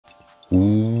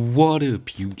What up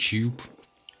YouTube?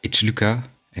 It's Luca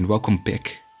and welcome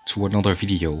back to another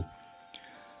video.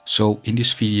 So in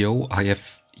this video I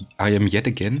am yet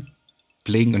again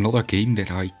playing another game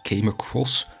that I came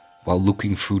across while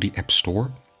looking through the App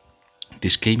Store.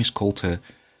 This game is called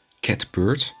Cat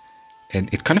Bird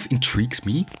and it kind of intrigued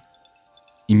me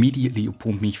immediately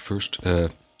upon me first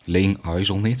laying eyes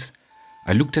on it.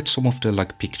 I looked at some of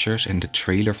the pictures and the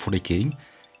trailer for the game,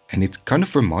 and it kind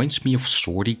of reminds me of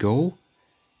Swordy Go.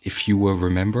 If you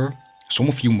remember, some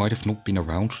of you might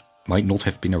not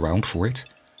have been around for it.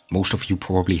 Most of you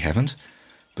probably haven't.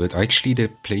 But I actually did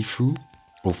a playthrough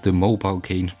of the mobile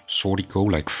game Swordy Go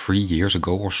like 3 years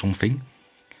ago or something.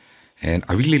 And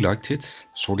I really liked it.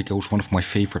 Swordy Go is one of my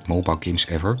favorite mobile games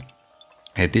ever.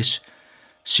 And this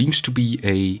seems to be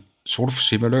a sort of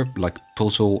similar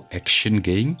puzzle action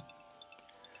game.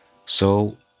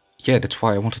 So yeah, that's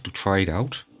why I wanted to try it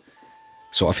out.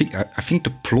 So I think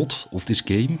the plot of this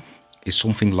game is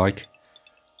something like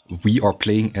we are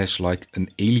playing as an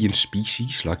alien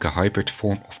species, like a hybrid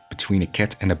form between a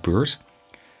cat and a bird,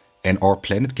 and our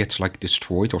planet gets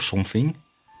destroyed or something.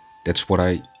 That's what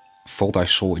I thought I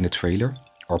saw in the trailer.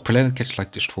 Our planet gets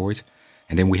destroyed,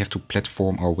 and then we have to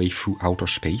platform our way through outer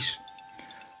space.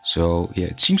 So yeah,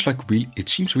 it seems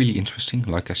really interesting,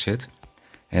 like I said,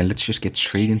 and let's just get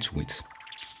straight into it.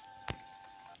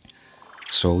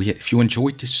 So yeah, if you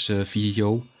enjoyed this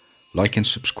video, like and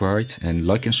subscribe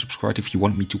if you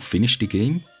want me to finish the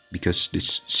game, because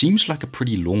this seems like a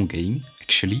pretty long game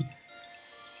actually.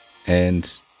 And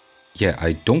yeah,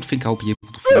 I don't think I'll be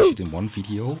able to finish it in one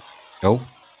video. Oh,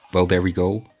 well, there we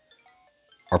go.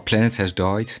 Our planet has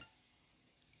died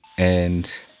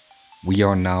and we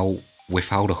are now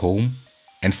without a home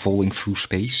and falling through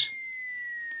space.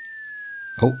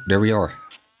 Oh, there we are.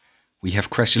 We have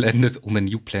crash landed on a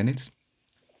new planet.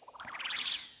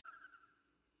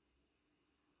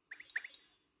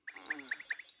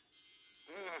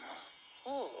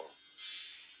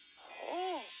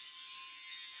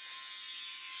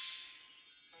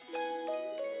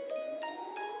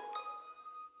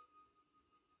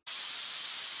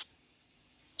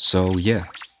 So yeah,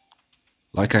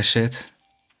 like I said,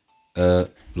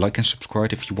 like and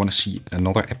subscribe if you want to see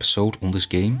another episode on this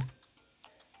game.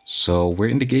 So we're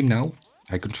in the game now.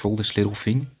 I control this little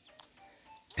thing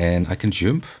and I can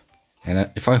jump, and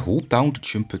if I hold down the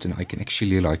jump button I can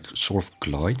actually sort of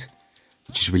glide,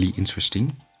 which is really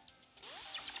interesting.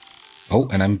 Oh,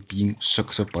 and I'm being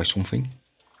sucked up by something.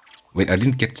 Wait, I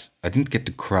didn't get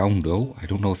the crown though. I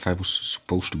don't know if I was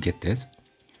supposed to get that.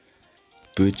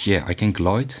 But yeah, I can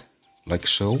glide like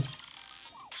so,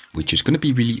 which is going to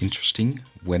be really interesting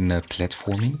when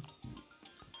platforming.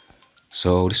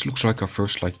 So this looks like our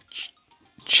first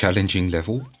challenging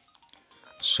level.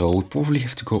 So we probably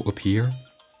have to go up here.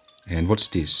 And what's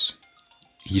this?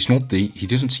 He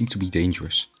doesn't seem to be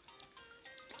dangerous.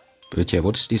 But yeah,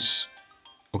 what is this?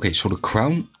 Okay, so the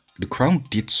crown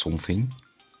did something.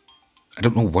 I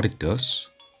don't know what it does,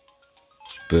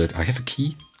 but I have a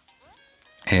key,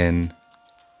 and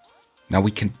now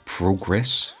we can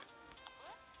progress.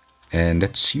 And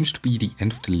that seems to be the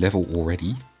end of the level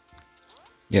already.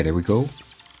 Yeah, there we go.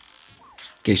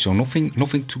 Okay, so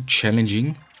nothing too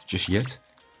challenging just yet.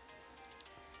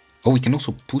 Oh, we can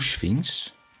also push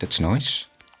things. That's nice.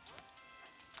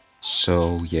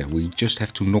 So yeah, we just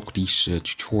have to knock these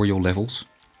tutorial levels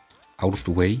out of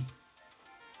the way.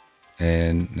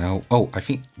 And now, oh, I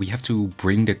think we have to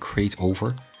bring the crate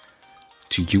over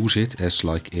to use it as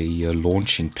a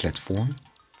launching platform.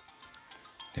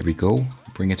 There we go.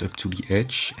 Bring it up to the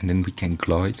edge, and then we can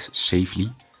glide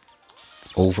safely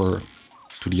over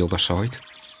to the other side.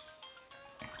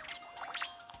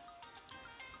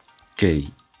 Okay,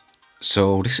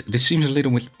 so this seems a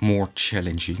little bit more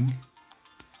challenging.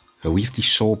 We have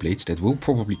these saw blades that will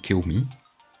probably kill me.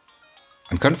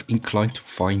 I'm kind of inclined to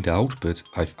find out, but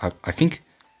I think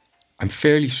I'm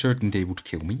fairly certain they would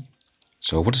kill me.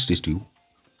 So what does this do?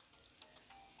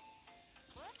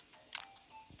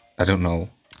 I don't know.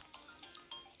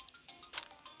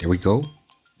 There we go.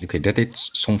 Okay, that did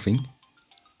something.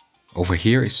 Over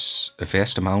here is a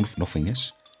vast amount of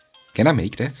nothingness. Can I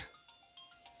make that?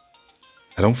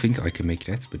 I don't think I can make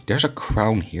that, but there's a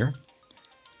crown here,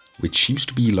 which seems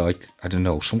to be I don't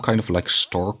know, some kind of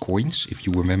star coins, if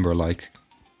you remember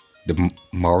the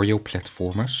Mario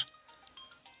platformers.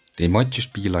 They might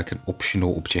just be an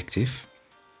optional objective.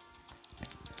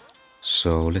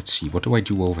 So let's see, what do I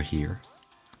do over here?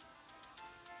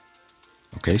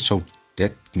 Okay, so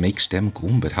that makes them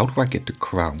gone, but how do I get the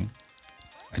crown?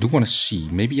 I do want to see.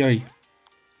 Maybe I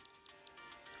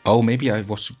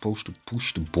was supposed to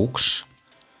push the box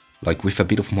with a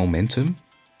bit of momentum.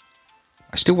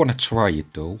 I still want to try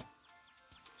it though.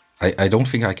 I don't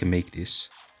think I can make this.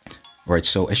 Right,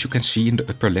 so as you can see in the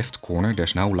upper left corner,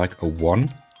 there's now like a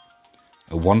 1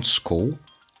 skull.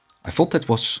 I thought that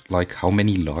was like how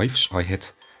many lives I had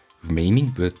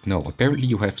remaining, but no, apparently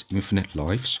you have infinite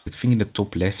lives. The thing in the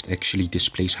top left actually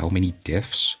displays how many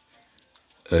deaths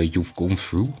you've gone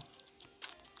through.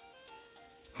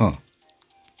 Huh.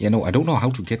 Yeah, no, I don't know how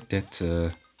to get that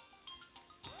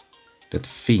that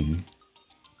thing.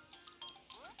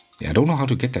 Yeah, I don't know how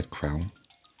to get that crown.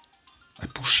 I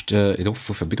pushed it off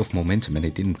with a bit of momentum and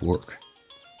it didn't work.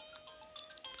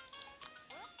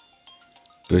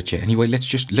 But yeah, anyway, let's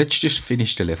just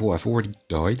finish the level. I've already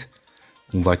died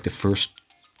on like the first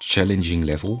challenging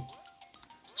level.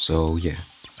 So yeah,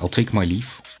 I'll take my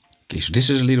leave. Okay, so this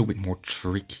is a little bit more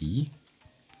tricky.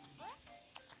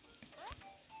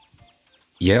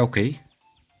 Yeah, okay.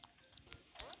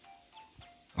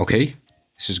 Okay,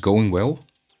 this is going well.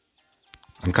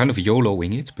 I'm kind of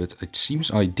YOLOing it, but it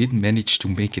seems I did manage to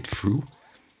make it through.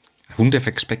 I wouldn't have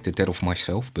expected that of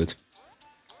myself, but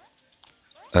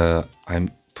I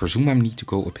presume I need to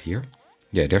go up here.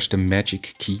 Yeah, there's the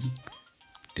magic key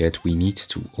that we need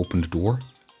to open the door.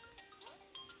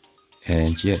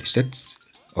 And yeah, is that...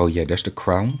 Oh yeah, there's the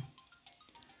crown.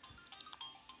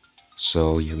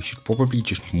 So yeah, we should probably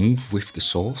just move with the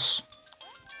sauce.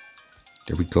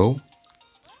 There we go.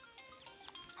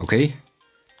 Okay,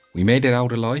 we made it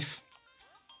out alive.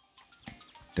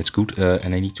 That's good,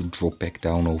 and I need to drop back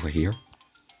down over here.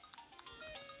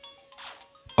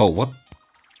 Oh, what?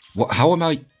 What? How am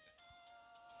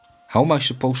I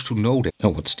supposed to know that? Oh,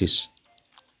 what's this?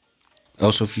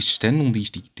 Also, if you stand on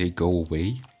these, they go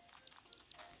away.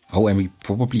 Oh, and we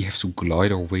probably have to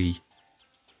glide our way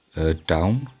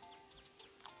down.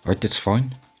 Alright, that's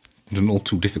fine. Not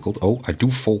too difficult. Oh, I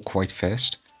do fall quite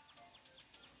fast.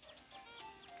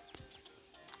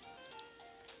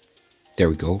 There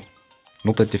we go.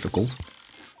 Not that difficult.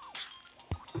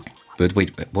 But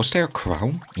wait, was there a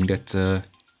crown in that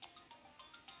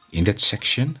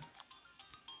section?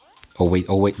 Oh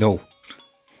wait, no.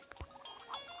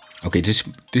 Okay,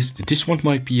 this one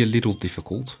might be a little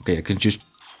difficult. Okay, I can just...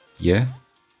 Yeah.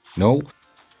 No.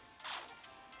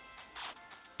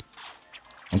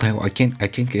 What the hell? I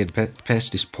can't get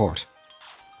past this part.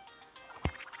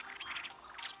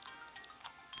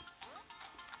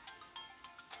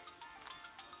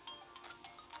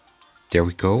 There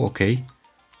we go, okay.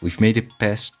 We've made it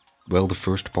past, well, the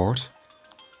first part.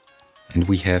 And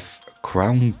we have a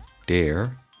crown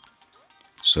there.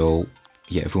 So,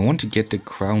 yeah, if we want to get the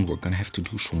crown, we're gonna have to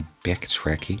do some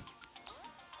backtracking.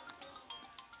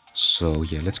 So,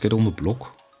 yeah, let's get on the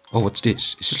block. Oh, what's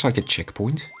this? Is this like a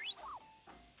checkpoint?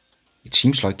 It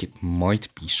seems like it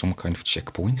might be some kind of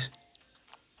checkpoint.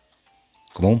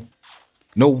 Come on.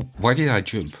 No, why did I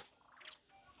jump?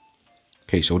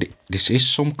 Okay, so this is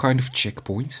some kind of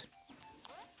checkpoint,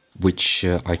 which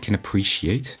I can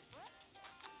appreciate.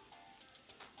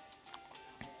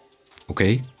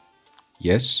 Okay,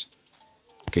 yes.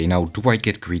 Okay, now do I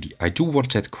get greedy? I do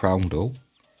want that crown though.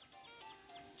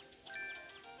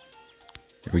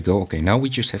 There we go. Okay, now we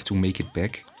just have to make it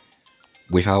back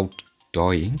without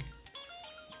dying.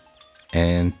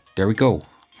 And there we go.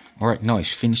 Alright,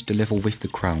 nice. Finish the level with the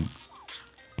crown.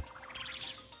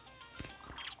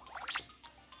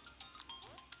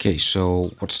 Okay,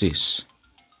 so what's this?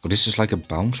 Oh, this is like a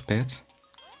bounce pad.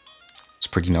 It's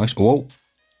pretty nice. Oh!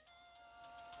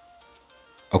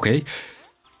 Okay.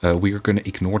 We are gonna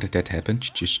ignore that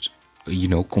happened. Just, you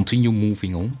know, continue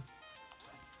moving on.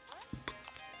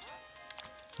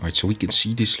 Alright, so we can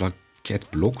see this like cat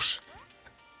blocks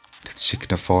that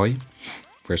signify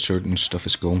where certain stuff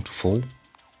is going to fall.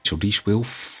 So these will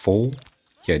fall.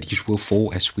 Yeah, these will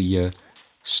fall as we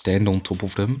stand on top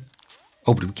of them.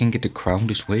 Oh, but we can get the crown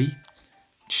this way,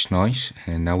 which is nice.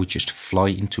 And now we just fly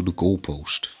into the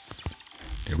goalpost.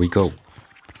 There we go.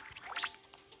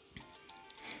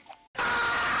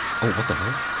 Oh, what the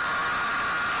hell?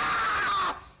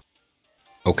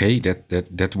 Okay,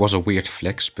 that was a weird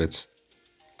flex, but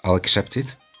I'll accept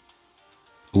it.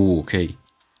 Oh, okay.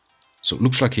 So it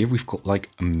looks like here we've got like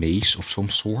a maze of some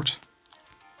sort.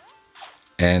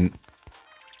 And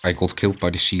I got killed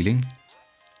by the ceiling.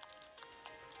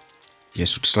 Yeah,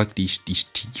 so it's like these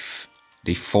teeth.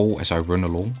 They fall as I run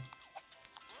along.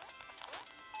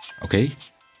 Okay.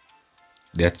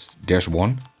 There's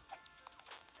one.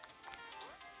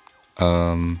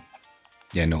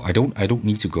 Yeah, no, I don't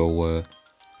need to go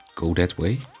that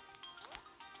way.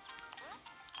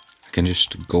 I can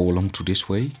just go along to this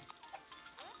way.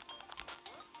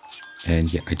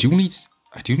 And yeah, I do need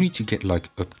to get like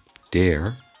up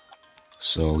there.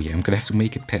 So yeah, I'm gonna have to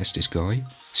make it past this guy.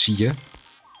 See ya.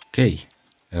 Okay,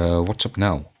 what's up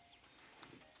now?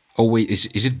 Oh wait,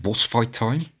 is it boss fight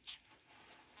time?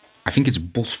 I think it's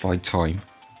boss fight time.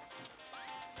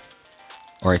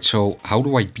 Alright, so how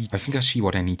do I beat? I think I see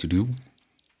what I need to do.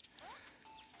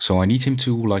 So I need him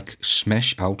to like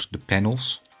smash out the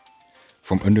panels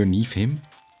from underneath him.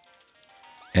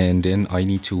 And then I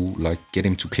need to like get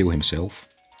him to kill himself.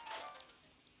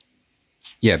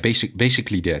 Yeah,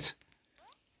 basically that.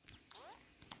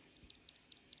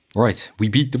 Right, we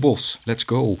beat the boss. Let's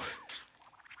go.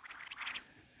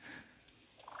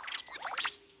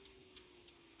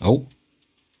 Oh.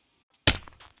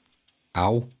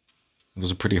 Ow. It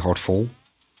was a pretty hard fall.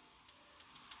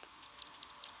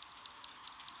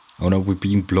 Oh no, we're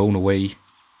being blown away.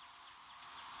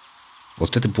 Was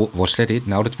that it?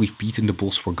 Now that we've beaten the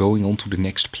boss, we're going on to the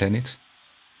next planet?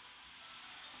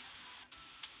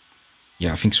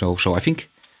 Yeah, I think so. So I think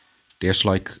there's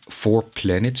like 4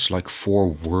 planets, like 4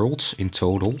 worlds in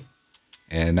total.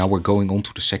 And now we're going on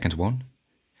to the second one.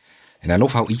 And I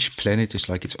love how each planet is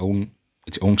like its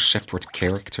own separate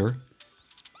character,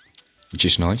 which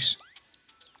is nice.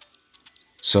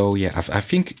 So yeah, I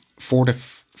think for the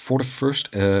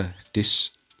first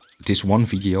this one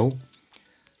video,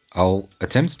 I'll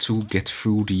attempt to get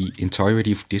through the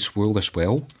entirety of this world as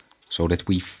well, so that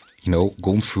we've, you know,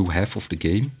 gone through half of the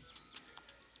game.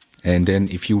 And then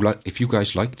if you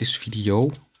guys like this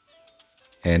video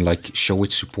and like show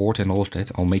its support and all of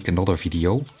that, I'll make another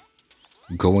video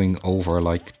going over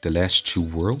like the last 2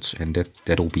 worlds, and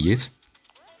that'll be it.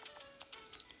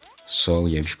 So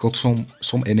yeah, we've got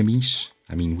some enemies.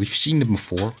 I mean, we've seen them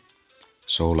before,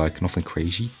 so like nothing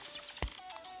crazy.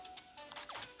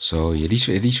 So yeah,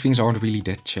 these things aren't really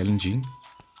that challenging.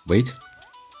 Wait,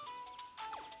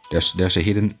 there's a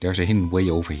hidden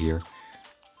way over here.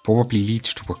 Probably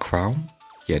leads to a crown.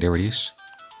 Yeah, there it is.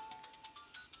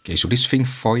 Okay, so this thing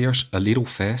fires a little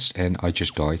fast, and I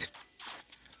just died.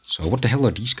 So what the hell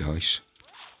are these guys?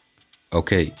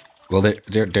 Okay, well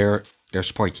they're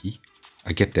spiky.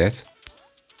 I get that.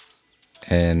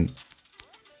 And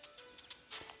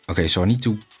okay, so I need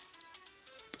to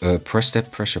press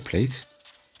that pressure plate.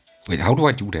 Wait, how do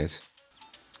I do that?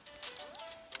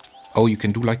 Oh, you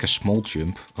can do like a small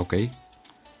jump. Okay.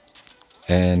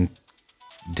 And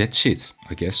that's it,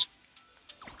 I guess.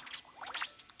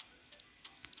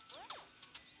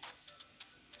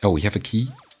 Oh, we have a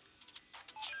key.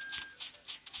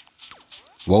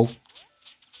 Whoa.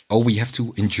 Oh, we have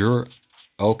to endure.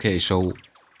 Okay, so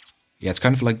yeah, it's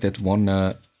kind of like that one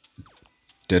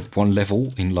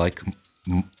level in like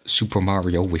Super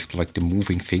Mario with like the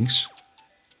moving things.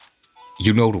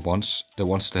 You know the ones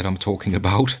that I'm talking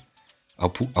about. I'll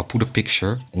put a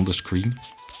picture on the screen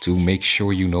to make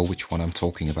sure you know which one I'm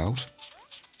talking about.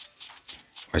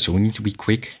 Alright, so we need to be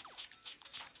quick.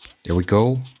 There we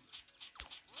go.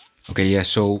 Okay, yeah,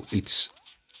 so it's...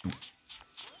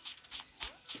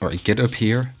 Alright, get up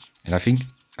here. And I think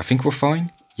we're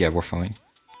fine. Yeah, we're fine.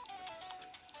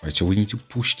 Alright, so we need to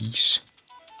push these.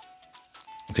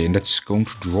 Okay, and that's going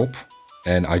to drop.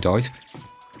 And I died.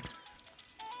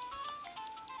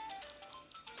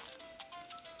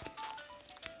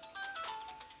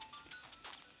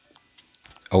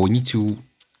 Oh, we need to...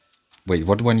 Wait,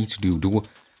 what do I need to do?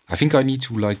 I think I need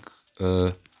to, like,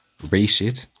 race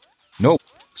it. No!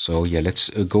 So, yeah, let's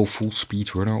go full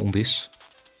speedrunner on this.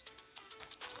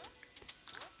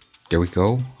 There we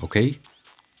go. Okay.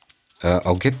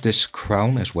 I'll get this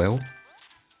crown as well.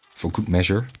 For good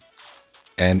measure.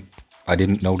 And I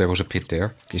didn't know there was a pit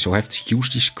there. Okay, so I have to use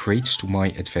these crates to my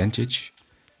advantage.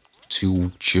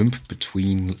 To jump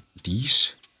between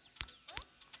these.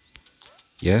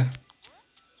 Yeah.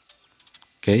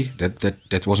 Okay,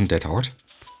 that wasn't that hard.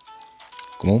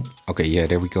 Come on. Okay, yeah,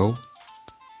 there we go.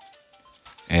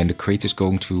 And the crate is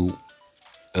going to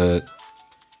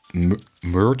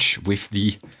merge with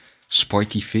the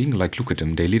spiky thing. Like, look at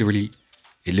them.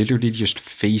 It literally just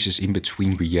phases in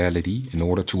between reality in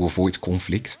order to avoid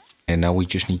conflict. And now we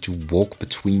just need to walk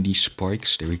between these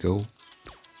spikes. There we go.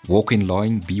 Walk in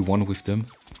line, be one with them.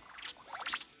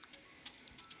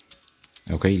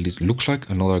 Okay, it looks like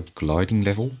another gliding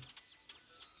level.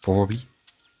 Probably.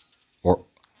 Or...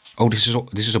 Oh, this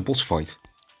is a boss fight.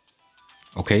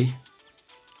 Okay.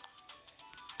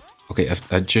 Okay,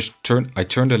 I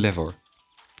turned the lever.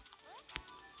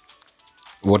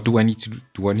 What do I need to do?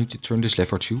 Do I need to turn this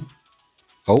lever too?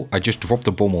 Oh, I just dropped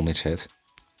the bomb on its head.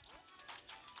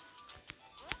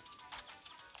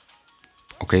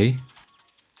 Okay.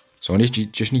 So I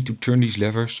just need to turn these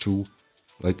levers to,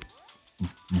 like,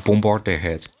 bombard their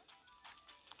head.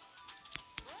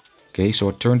 Okay, so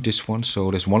I turned this one,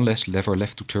 so there's one less lever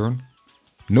left to turn.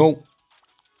 No!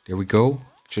 There we go.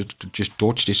 just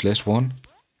dodge this last one.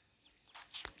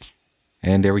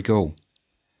 And there we go.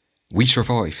 We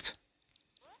survived.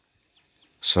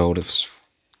 So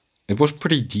it was a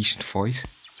pretty decent fight,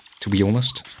 to be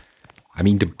honest. I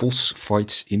mean, the boss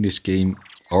fights in this game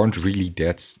aren't really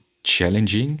that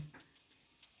challenging.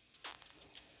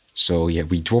 So yeah,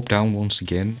 we drop down once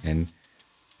again, and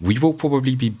we will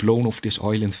probably be blown off this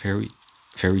island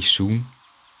very soon.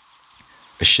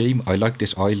 A shame, I like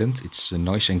this island, it's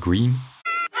nice and green.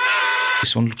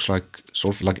 This one looks like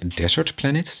sort of like a desert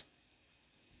planet.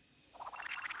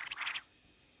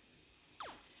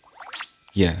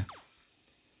 Yeah.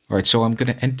 Alright, so I'm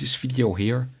gonna end this video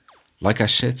here. Like I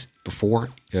said before,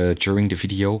 during the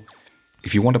video,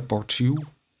 if you want a part 2,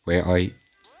 where I,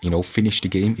 finish the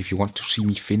game, if you want to see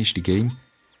me finish the game,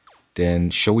 then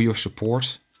show your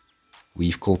support.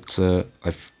 We've got,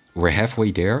 we're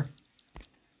halfway there.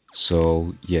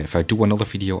 So yeah, if I do another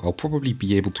video, I'll probably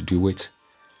be able to do it.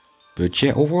 But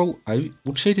yeah, overall, I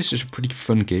would say this is a pretty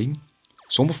fun game.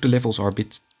 Some of the levels are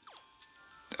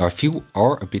I feel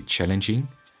are a bit challenging,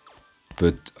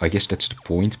 but I guess that's the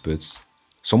point. But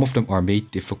some of them are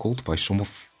made difficult by some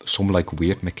like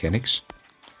weird mechanics.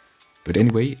 But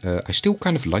anyway, I still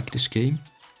kind of like this game.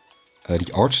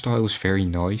 The art style is very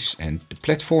nice and the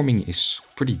platforming is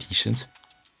pretty decent.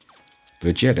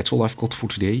 But yeah, that's all I've got for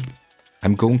today.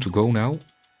 I'm going to go now,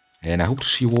 and I hope to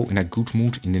see you all in a good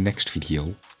mood in the next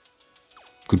video.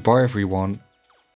 Goodbye everyone.